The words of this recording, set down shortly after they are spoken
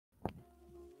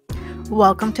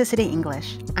Welcome to City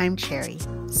English. I'm Cherry.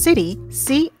 City,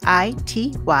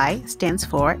 C.I.T.Y, stands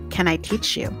for Can I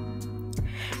Teach You?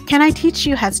 Can I teach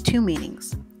you has two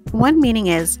meanings. One meaning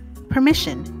is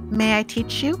permission. May I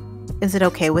teach you? Is it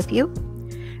okay with you?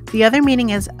 The other meaning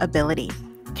is ability.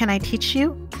 Can I teach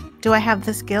you? Do I have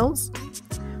the skills?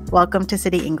 Welcome to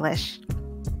City English.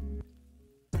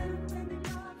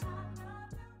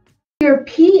 Your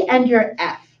P and your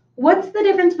F. What's the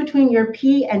difference between your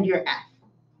P and your F?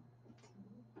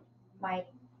 My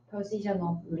position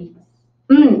of lips.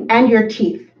 And your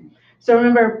teeth. So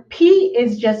remember, P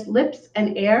is just lips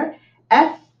and air.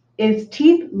 F is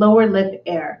teeth, lower lip,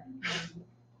 air.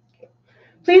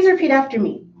 Please repeat after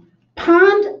me.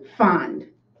 Pond, fond.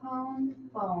 Pound,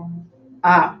 phone.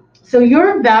 So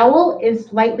your vowel is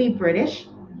slightly British.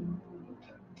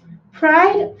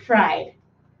 Pride, fried.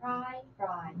 Fry,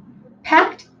 fry.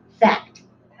 Packed, fact.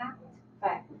 Packed,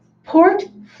 fact. Port,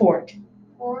 fort.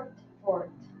 Fort, fort.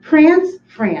 Prance,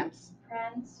 France.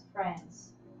 France,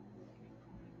 France.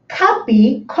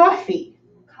 Copy, coffee.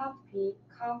 Copy,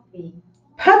 coffee.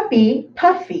 Puppy,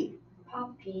 puffy.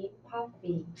 Puppy,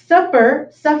 puffy. Supper,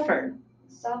 suffer.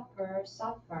 Supper,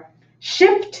 suffer.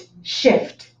 Shift,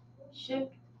 shift.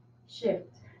 Shift,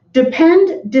 shift.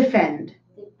 Depend, defend.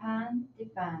 Depend,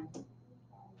 defend.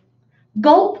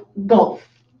 Gulp, gulf.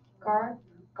 Guard,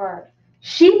 guard.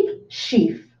 Sheep,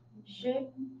 sheaf.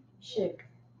 Ship, ship.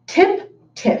 Tip,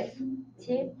 tiff.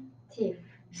 Tip, tiff.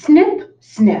 Snip,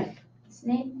 sniff.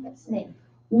 Snip, sniff.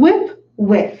 Whip,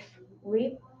 whiff.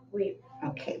 Whip, whip.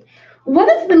 Okay. What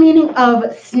is the meaning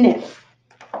of sniff?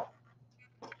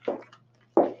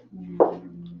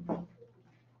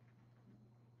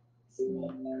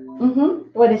 Sniff.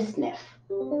 What is sniff?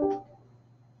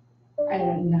 I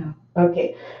don't know.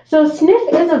 Okay. So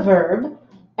sniff is a verb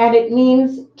and it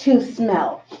means to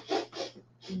smell.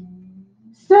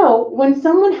 So when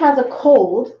someone has a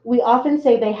cold, we often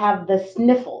say they have the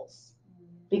sniffles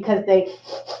because they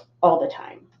all the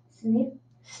time. Sniff.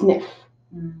 Sniff.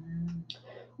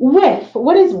 Whiff.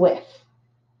 What is whiff?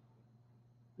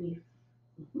 Whiff.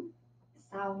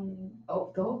 Sound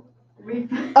of dog. Whiff.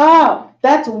 Oh,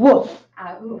 that's woof.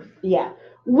 Woof. Yeah.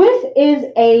 Whiff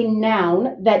is a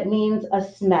noun that means a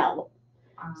smell.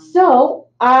 So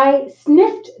I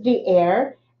sniffed the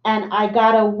air and I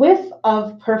got a whiff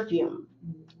of perfume.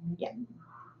 Yeah.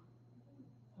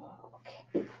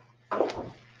 Okay.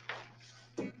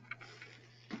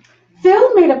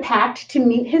 Phil made a pact to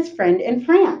meet his friend in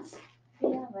France.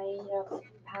 Phil made a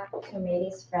pact to meet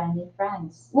his friend in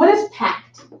France. What is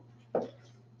pact?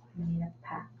 Made a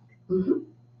pact.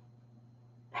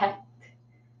 Pact.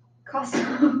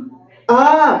 Custom.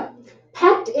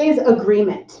 Pact is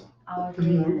agreement.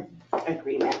 Agreement.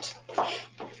 Agreement.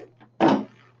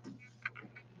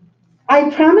 I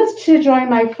promised to join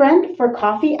my friend for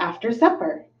coffee after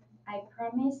supper. I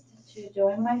promised to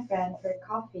join my friend for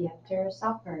coffee after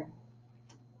supper.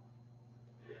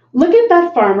 Look at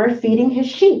that farmer feeding his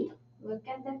sheep. Look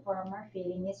at the farmer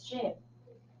feeding his sheep.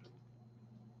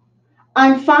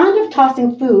 I'm fond of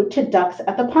tossing food to ducks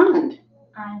at the pond.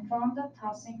 I'm fond of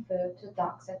tossing food to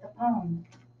ducks at the pond.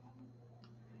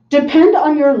 Depend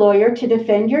on your lawyer to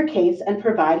defend your case and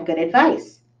provide good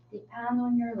advice. Depend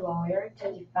on your lawyer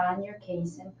to defend your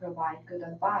case and provide good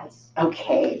advice.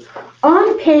 Okay.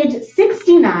 On page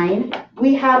 69,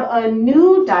 we have a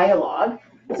new dialogue.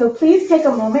 So please take a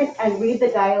moment and read the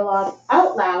dialogue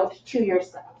out loud to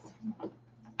yourself.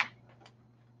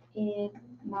 It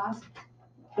must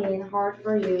have been hard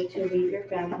for you to leave your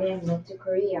family and move to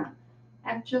Korea.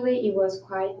 Actually, it was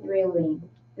quite thrilling.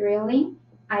 Thrilling?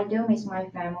 I do miss my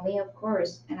family, of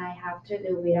course, and I have to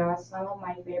do without some of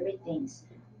my favorite things,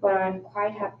 but I'm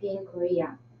quite happy in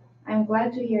Korea. I'm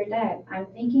glad to hear that. I'm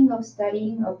thinking of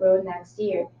studying abroad next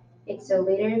year. It's a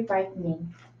little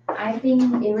frightening. I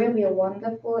think it will be a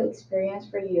wonderful experience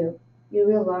for you. You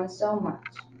will learn so much.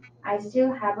 I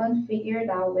still haven't figured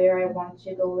out where I want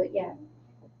to go yet.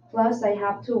 Plus, I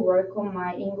have to work on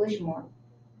my English more.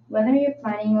 When are you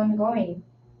planning on going?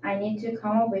 I need to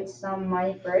come up with some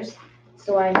money first,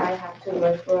 so I might have to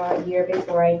work for a year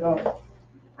before I go.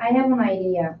 I have an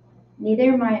idea.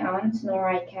 Neither my aunt nor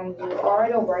I can do all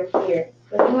the work here.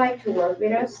 Would you like to work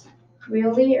with us?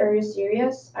 Really? Are you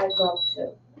serious? I'd love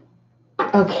to.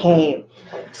 Okay.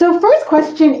 So first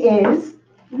question is,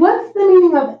 what's the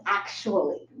meaning of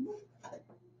actually?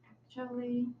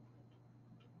 Actually,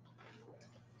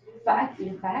 fact,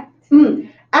 in fact.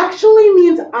 Actually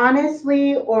means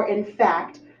honestly or in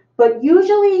fact, but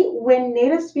usually when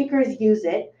native speakers use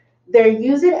it, they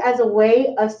use it as a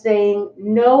way of saying,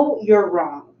 no, you're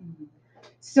wrong.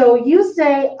 So you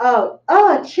say,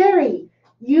 Cherry,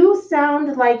 you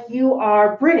sound like you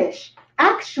are British.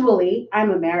 Actually,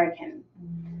 I'm American.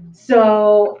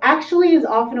 So, actually is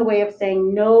often a way of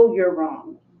saying, no, you're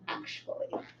wrong. Actually.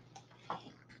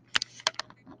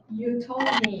 You told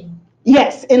me.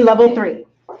 Yes, in level 3.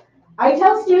 I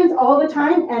tell students all the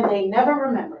time and they never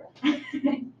remember.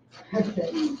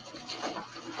 Okay.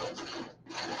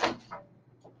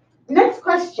 Next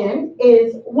question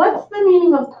is, what's the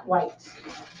meaning of quite?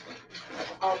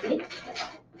 Of it?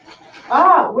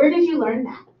 Where did you learn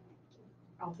that?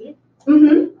 Of it?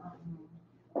 Mm-hmm.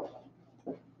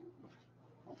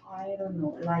 I don't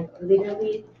know, like little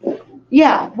bit.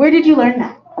 Yeah, where did you learn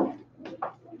that?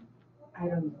 I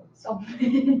don't know. So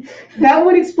That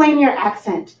would explain your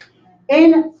accent.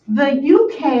 In the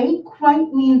UK,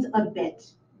 quite means a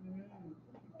bit.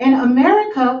 In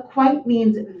America, quite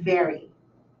means very.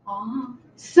 oh.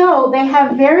 So they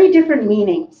have very different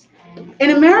meanings.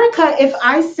 In America, if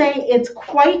I say it's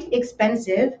quite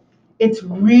expensive, it's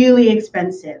really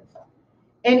expensive.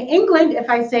 In England, if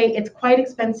I say it's quite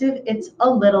expensive, it's a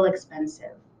little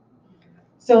expensive.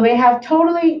 So they have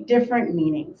totally different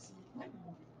meanings.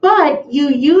 But you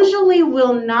usually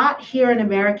will not hear an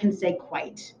American say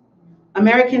quite.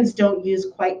 Americans don't use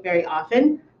quite very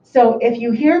often. So if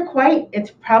you hear quite, it's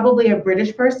probably a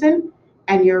British person,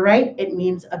 and you're right, it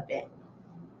means a bit.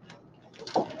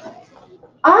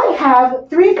 I have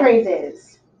 3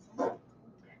 phrases.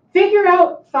 Figure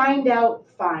out, find.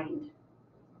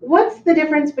 What's the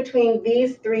difference between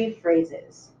these 3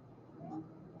 phrases?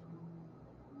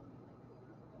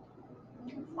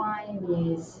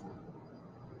 Find is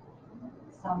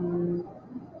some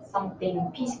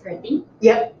something physically.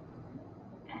 Yep.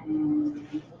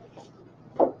 And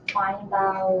find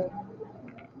out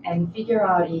and figure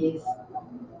out is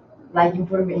like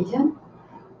information.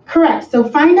 Correct. So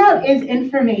find out is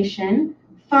information.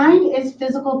 Find is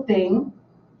physical thing.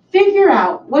 Figure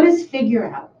out. What is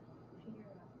figure out?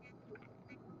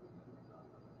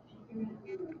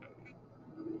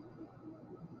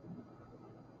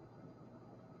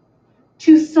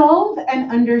 To solve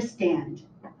and understand.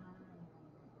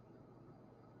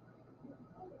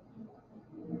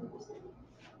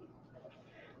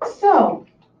 So,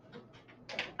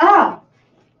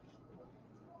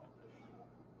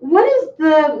 what is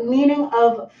the meaning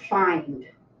of find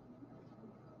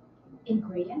In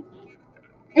Korean,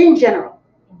 in general?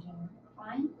 in general,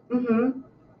 find Mm-hmm.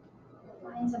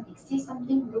 find something, see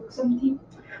something, look something.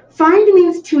 Find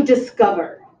means to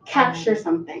discover, capture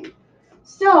something.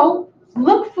 So,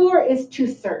 look for is to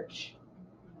search.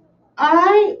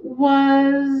 I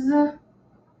was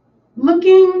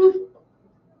looking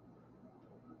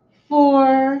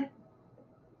for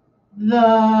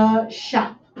the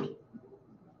shop.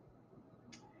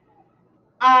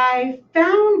 I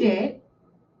found it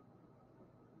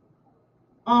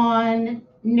on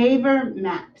neighbor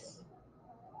maps.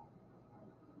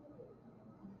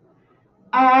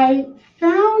 I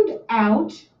found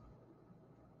out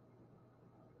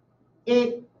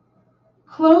it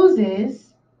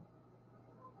closes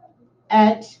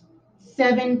at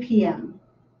 7 p.m.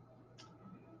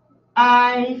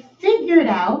 I figured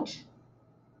out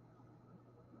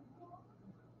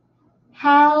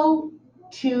how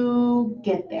to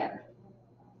get there.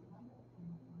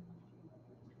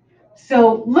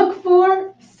 So look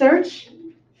for, search,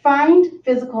 find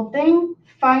physical thing,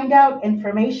 find out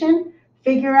information,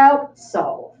 figure out,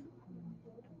 solve.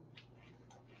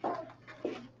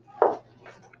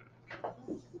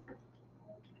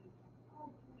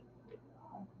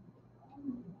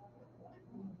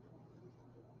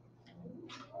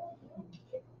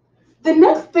 The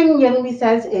next thing Yenli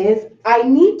says is, I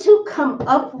need to come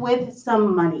up with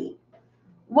some money.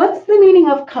 What's the meaning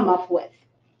of come up with?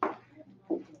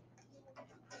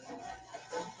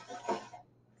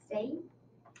 Say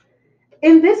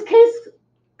In this case,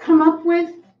 come up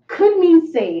with could mean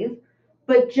save,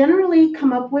 but generally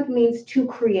come up with means to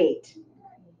create.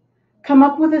 Come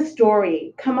up with a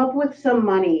story, come up with some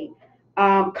money,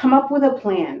 come up with a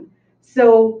plan.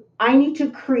 So I need to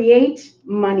create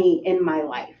money in my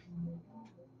life.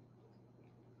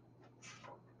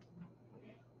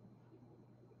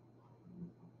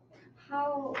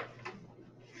 how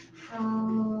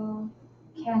how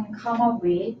can come up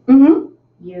with Mm-hmm.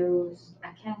 use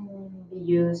can be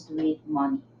used with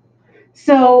money.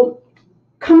 So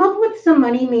come up with some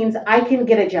money means I can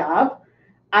get a job,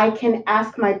 I can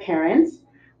ask my parents,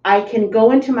 I can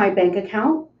go into my bank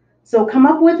account. So come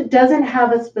up with doesn't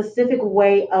have a specific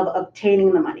way of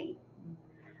obtaining the money.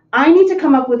 I need to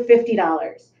come up with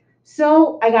 $50.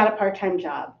 So I got a part-time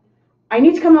job. I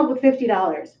need to come up with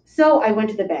 $50. So I went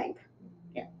to the bank.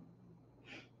 Yeah.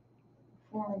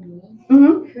 For me,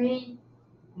 Mm-hmm. create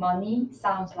money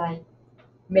sounds like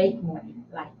make money,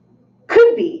 like.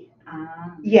 Could be.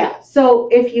 Yeah. So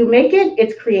if you make it,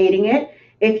 it's creating it.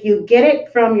 If you get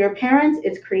it from your parents,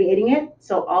 it's creating it.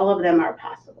 So all of them are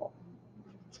possible.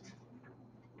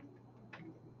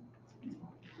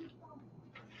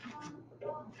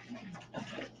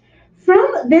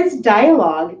 From this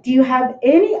dialogue, do you have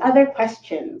any other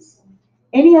questions?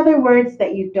 Any other words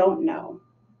that you don't know?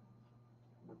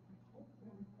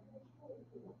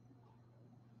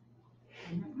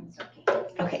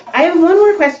 Okay, I have one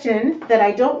more question that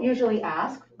I don't usually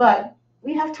ask, but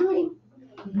we have time.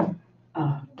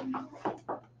 Uh,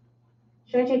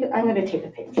 should I take it? I'm going to take a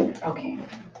picture. Okay.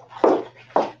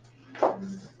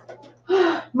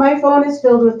 My phone is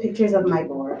filled with pictures of my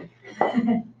board.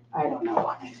 I don't know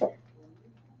why.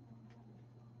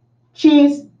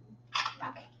 Cheese.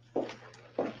 Okay.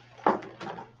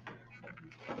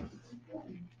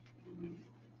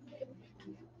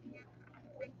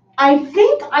 I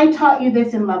think I taught you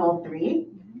this in level 3,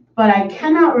 but I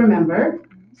cannot remember,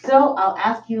 so I'll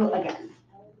ask you again.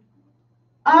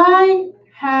 I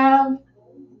have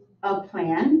a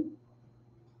plan.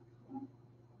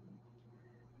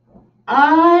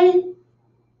 I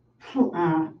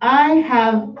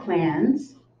have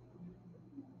plans.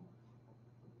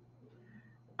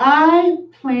 I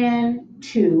plan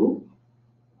to.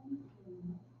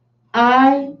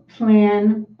 I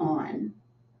plan on.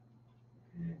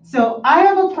 So I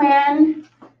have a plan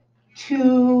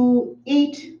to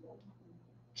eat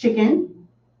chicken.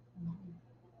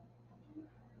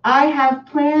 I have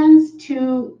plans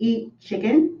to eat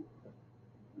chicken.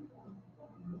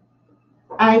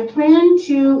 I plan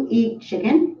to eat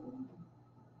chicken.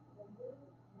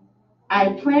 I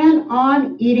plan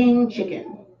on eating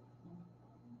chicken.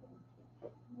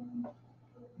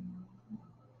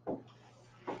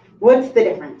 What's the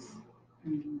difference?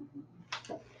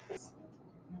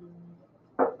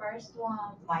 First one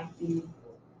might be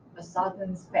a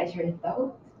sudden special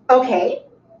thought, Okay.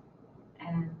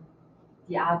 and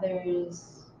the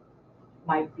others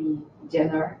might be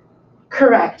general.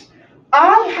 Correct.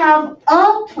 I have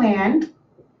a plan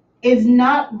is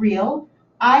not real.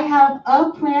 I have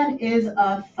a plan is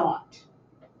a thought.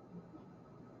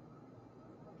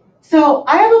 So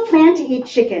I have a plan to eat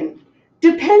chicken.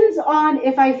 Depends on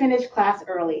if I finish class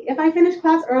early. If I finish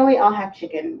class early, I'll have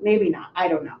chicken. Maybe not. I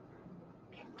don't know.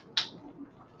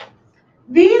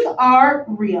 These are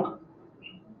real.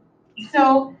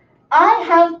 So I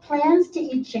have plans to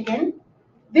eat chicken.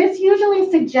 This usually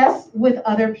suggests with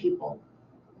other people.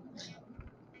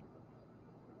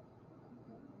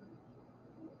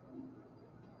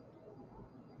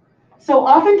 So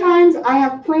oftentimes I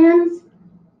have plans.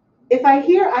 If I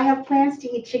hear I have plans to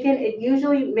eat chicken, it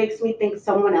usually makes me think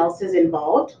someone else is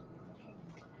involved.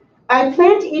 I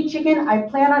plan to eat chicken. I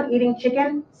plan on eating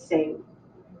chicken. Same.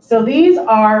 So these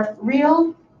are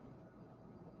real,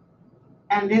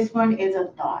 and this one is a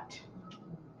thought.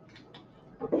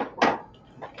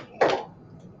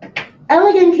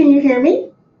 Elegant, can you hear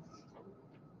me?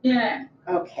 Yeah.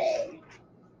 Okay.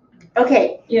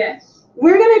 Okay. Yes.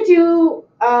 We're going to do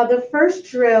the first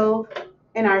drill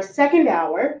in our second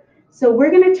hour. So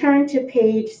we're going to turn to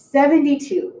page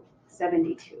 72.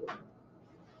 72.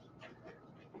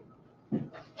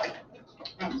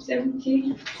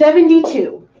 70.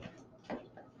 72.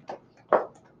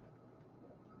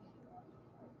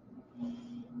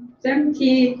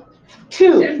 70.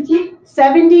 2. 70.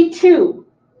 72.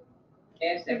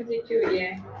 Yeah, 72,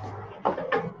 yeah.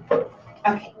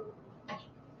 Okay.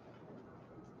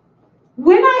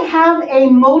 When I have a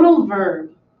modal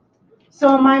verb,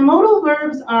 so my modal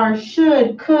verbs are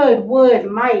should, could, would,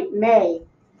 might, may.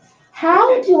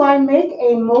 How do I make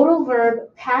a modal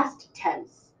verb past tense?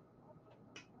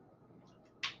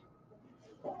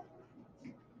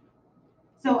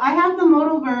 So I have the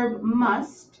modal verb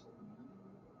must,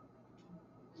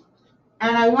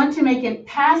 and I want to make it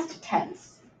past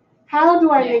tense. How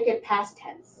do I make it past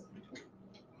tense?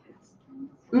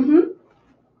 Mm-hmm.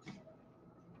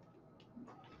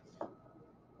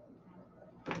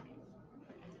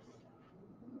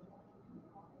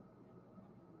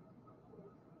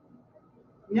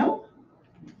 No?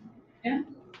 Yeah.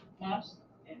 Must.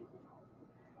 Yeah.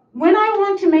 When I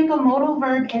want to make a modal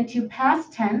verb into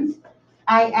past tense,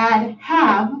 I add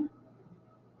have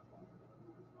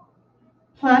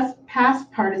plus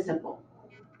past participle.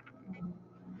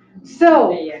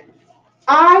 So Yeah.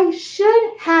 I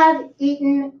should have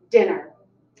eaten dinner.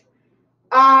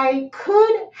 I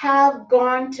could have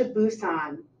gone to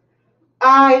Busan.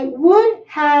 I would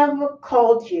have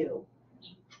called you.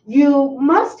 You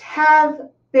must have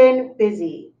been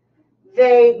busy.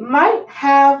 They might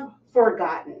have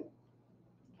forgotten.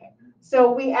 So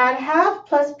we add have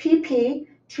plus PP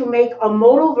to make a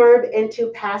modal verb into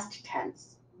past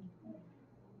tense.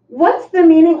 What's the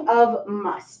meaning of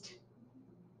must?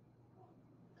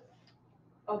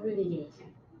 Obligation.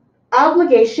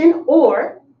 Obligation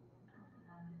or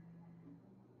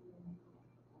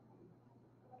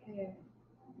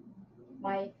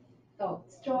My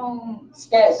thought. Strong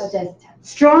Yes. suggestion.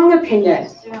 strong opinion.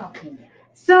 Yes. Strong opinion.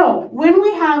 So when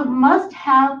we have must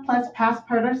have plus past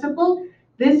participle,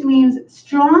 this means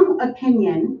strong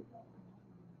opinion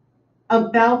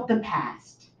about the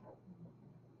past.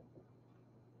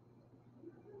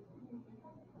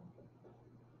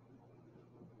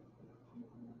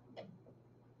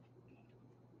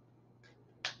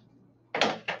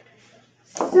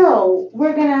 So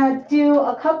we're gonna do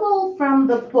a couple from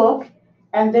the book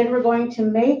and then we're going to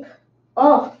make,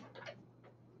 oh,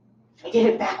 I did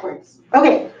it backwards.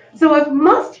 Okay, so if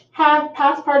must have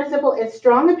past participle is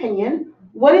strong opinion,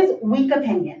 what is weak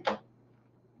opinion?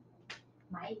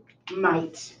 Might.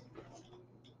 Might.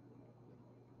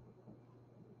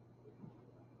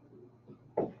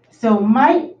 So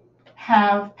might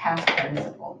have past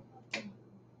participle.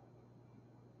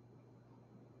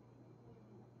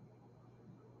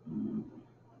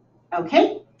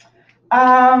 Okay.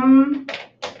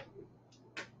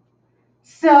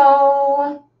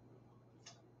 So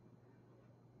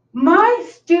my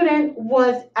student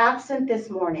was absent this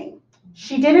morning.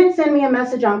 She didn't send me a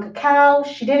message on Kakao.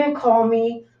 She didn't call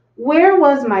me. Where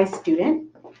was my student?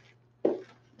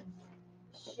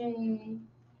 She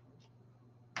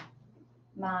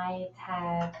might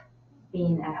have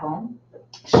been at home.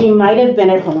 She might have been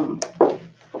at home.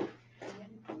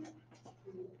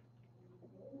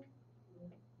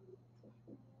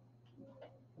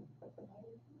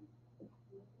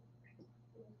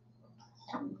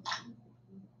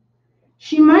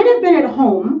 She might have been at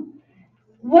home.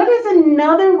 What is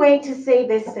another way to say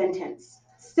this sentence?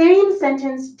 Same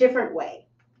sentence, different way.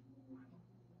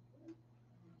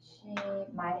 She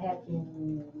might have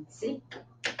been sick.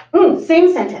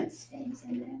 Same sentence. Same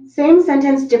sentence. Same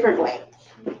sentence, different way.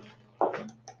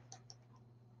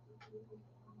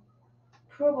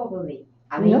 Probably.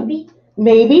 Maybe.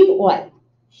 Maybe what?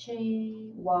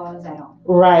 She was at home.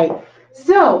 Right.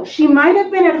 So she might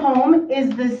have been at home is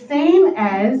the same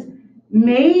as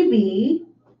maybe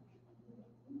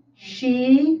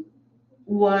she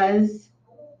was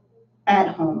at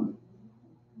home.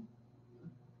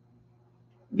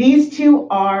 These two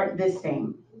are the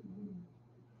same.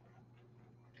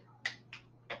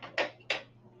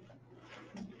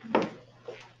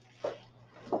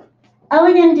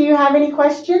 Elegant, do you have any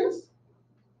questions?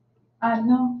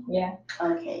 No. Yeah.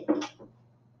 Okay.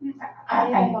 I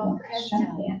have have a a question.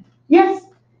 question. Yes.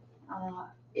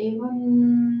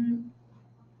 Even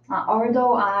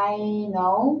although I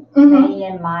know Mhm. may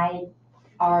and might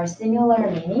are similar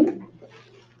meaning,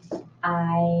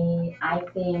 I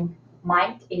think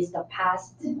might is the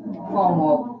past form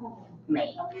of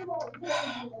may.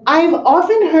 I've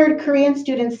often heard Korean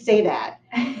students say that.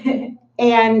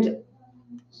 And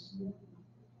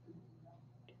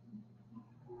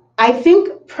I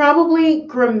think probably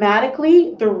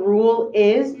grammatically the rule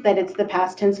is that it's the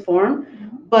past tense form,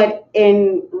 but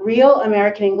in real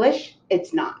American English,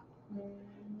 it's not.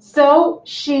 So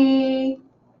she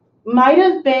might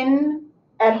have been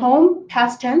at home,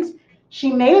 past tense.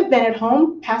 She may have been at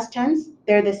home, past tense.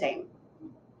 They're the same.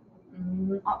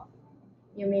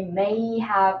 You mean may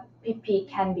have PP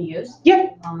can be used?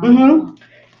 Yep.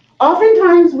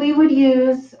 Oftentimes we would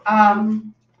use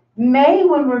may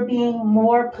when we're being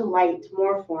more polite,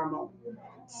 more formal.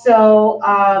 So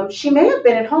she may have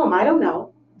been at home. I don't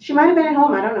know. She might have been at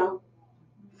home. I don't know.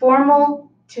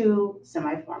 Formal to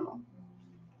semi-formal.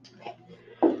 Okay.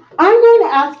 I'm going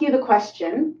to ask you the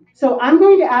question. So I'm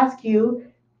going to ask you,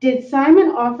 did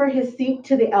Simon offer his seat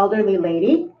to the elderly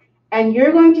lady? And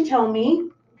you're going to tell me,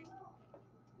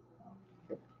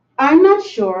 I'm not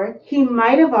sure. He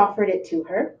might have offered it to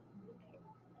her.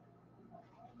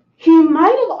 He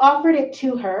might have offered it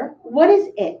to her. What is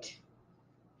it?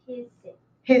 His seat.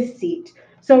 His seat.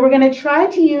 So we're going to try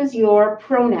to use your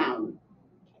pronoun.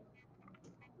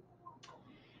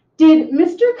 Did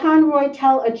Mr. Conroy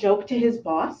tell a joke to his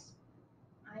boss?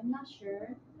 I'm not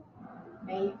sure.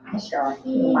 Maybe I'm sure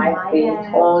He he might might be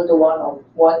have told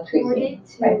one to told him. it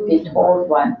to- Might be told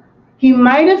one. He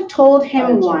might have told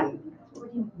him one.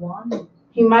 One.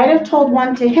 He might have told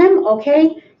one to him,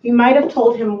 okay? He might have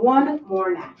told him one,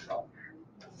 more natural.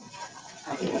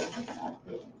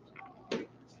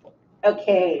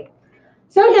 Okay.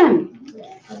 So again,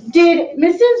 did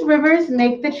Mrs. Rivers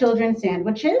make the children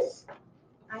sandwiches?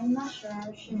 I'm not sure.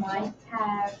 She might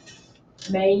have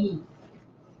made.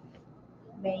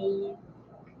 made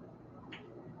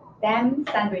them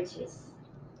sandwiches.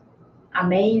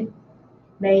 Made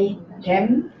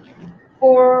them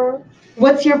for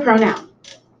What's your pronoun?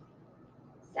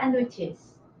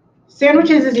 sandwiches.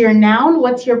 Sandwiches is your noun.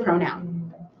 What's your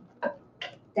pronoun?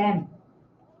 Them.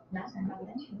 Not them.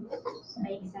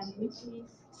 Make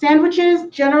sandwiches. Sandwiches,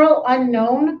 general,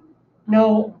 unknown.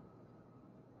 No,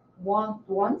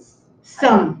 Once.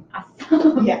 some.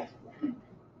 Some. Yeah.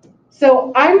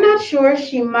 So I'm not sure,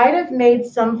 she might have made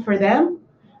some for them.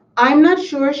 I'm not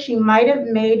sure, she might have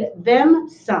made them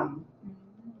some.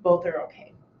 Both are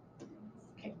okay.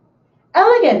 Okay.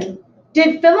 Elegant.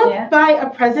 Did Philip Yeah. buy a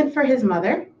present for his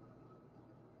mother?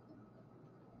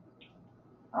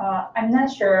 I'm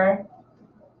not sure.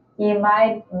 He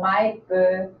might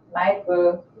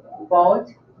bought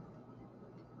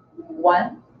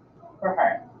one for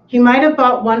her. He might have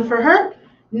bought one for her.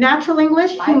 Natural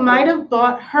English, he Might might have. have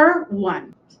bought her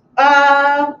one.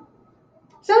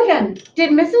 So again,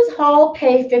 did Mrs. Hall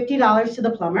pay $50 to the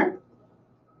plumber?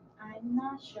 I'm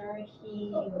not sure,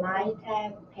 he might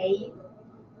have paid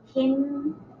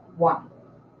him one.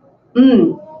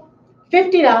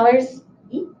 $50.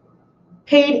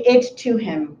 Paid it to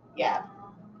him. Yeah.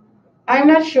 I'm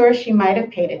not sure, she might have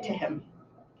paid it to him.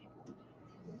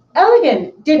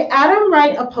 Elegant. Did Adam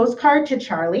write a postcard to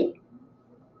Charlie?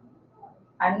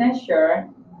 I'm not sure.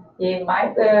 He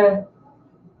might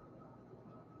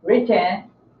written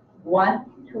one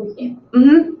to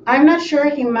him. I'm not sure,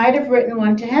 he might have written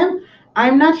one to him.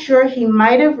 I'm not sure, he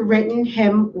might have written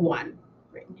him one.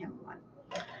 Written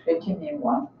him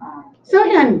one. So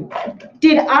again,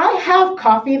 did I have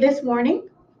coffee this morning?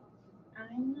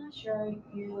 I'm not sure,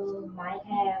 you might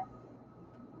have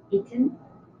eaten.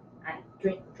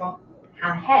 Drunk.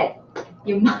 Had.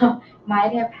 You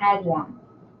might have had one.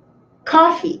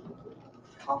 Coffee.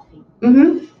 Coffee.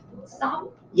 Some.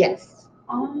 Yes.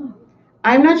 Oh.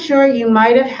 I'm not sure, you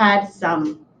might have had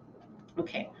some.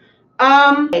 Okay.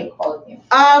 They called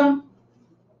him.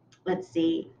 Let's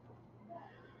see.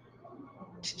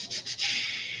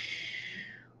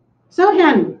 So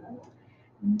again,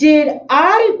 did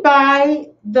I buy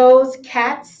those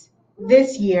cats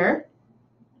this year?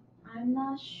 I'm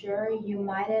not sure, you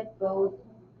might have bought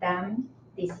them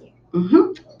this year.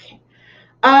 Okay.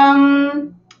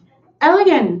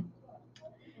 Elegant.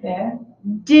 Yeah.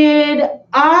 Did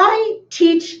I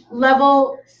teach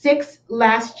level 6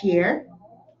 last year?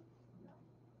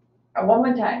 One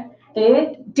more time.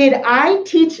 Did I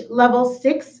teach level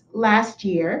 6 last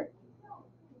year?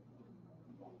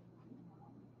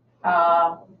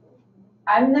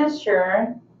 I'm not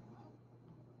sure.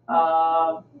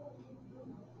 Uh,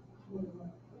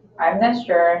 I'm not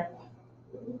sure.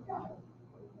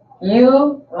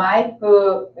 You might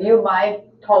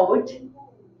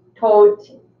taught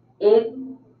it.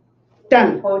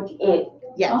 Done. Taught it.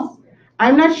 Yes. Huh?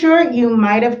 I'm not sure, you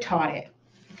might have taught it.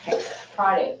 Okay.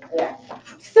 Taught it. Yeah.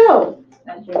 So,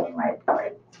 Not sure you might taught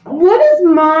it. what is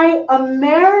my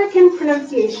American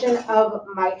pronunciation of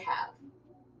might have?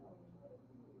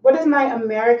 What is my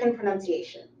American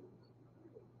pronunciation?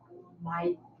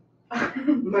 Might.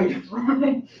 Might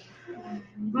have.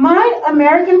 My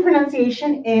American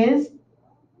pronunciation is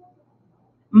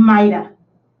mighta.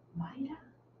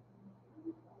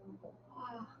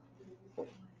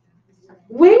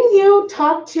 When you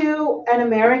talk to an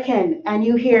American and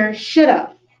you hear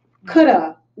shoulda,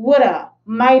 coulda, woulda,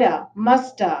 mighta,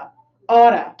 musta,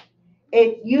 oughta,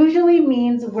 it usually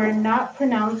means we're not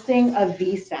pronouncing a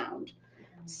V sound.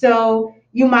 So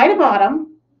you might have bought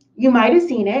them, you might have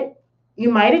seen it, you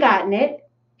might have gotten it,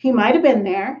 he might have been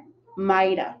there,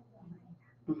 mighta.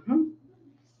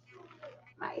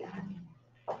 Mighta.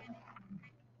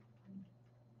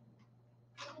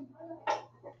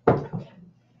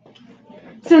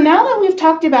 So now that we've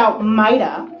talked about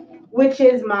mighta, which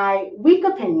is my weak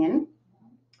opinion,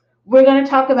 we're going to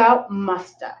talk about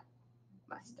musta.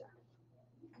 Musta.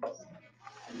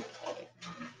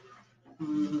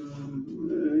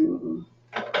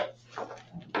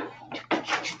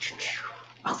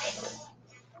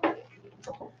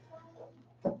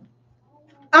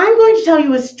 I'm going to tell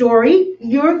you a story.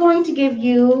 You're going to give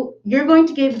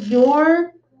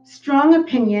your strong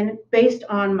opinion based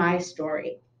on my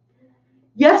story.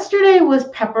 Yesterday was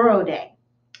Pepero Day,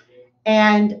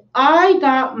 and I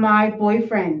got my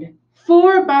boyfriend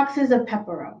 4 boxes of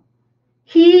Pepero.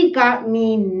 He got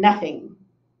me nothing.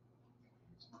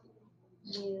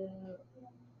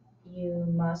 You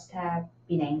must have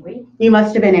been angry. You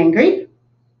must have been angry.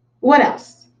 What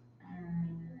else?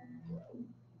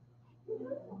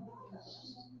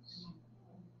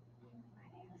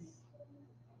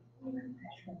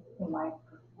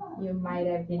 You might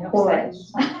have been Of upset.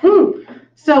 course.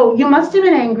 So you must have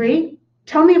been angry.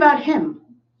 Tell me about him.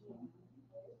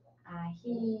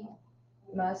 He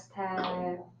must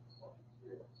have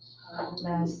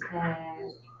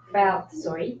felt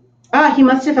sorry. He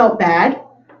must have felt bad.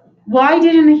 Why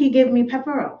didn't he give me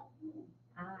pepperoni?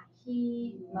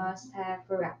 He must have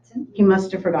forgotten. He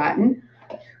must have forgotten.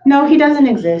 No, he doesn't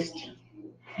exist.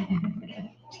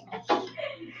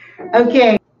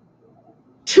 Okay.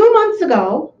 2 months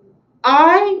ago,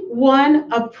 I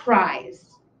won a prize.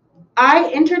 I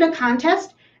entered a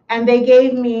contest and they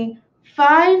gave me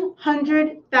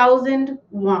 500,000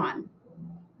 won.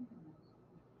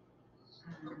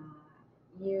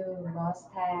 You must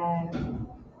have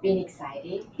been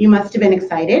excited. You must have been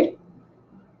excited.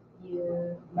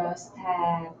 You must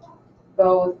have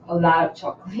bought a lot of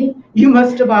chocolate. You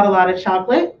must have bought a lot of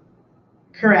chocolate.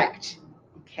 Correct.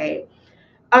 Okay.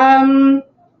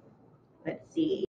 Let's see.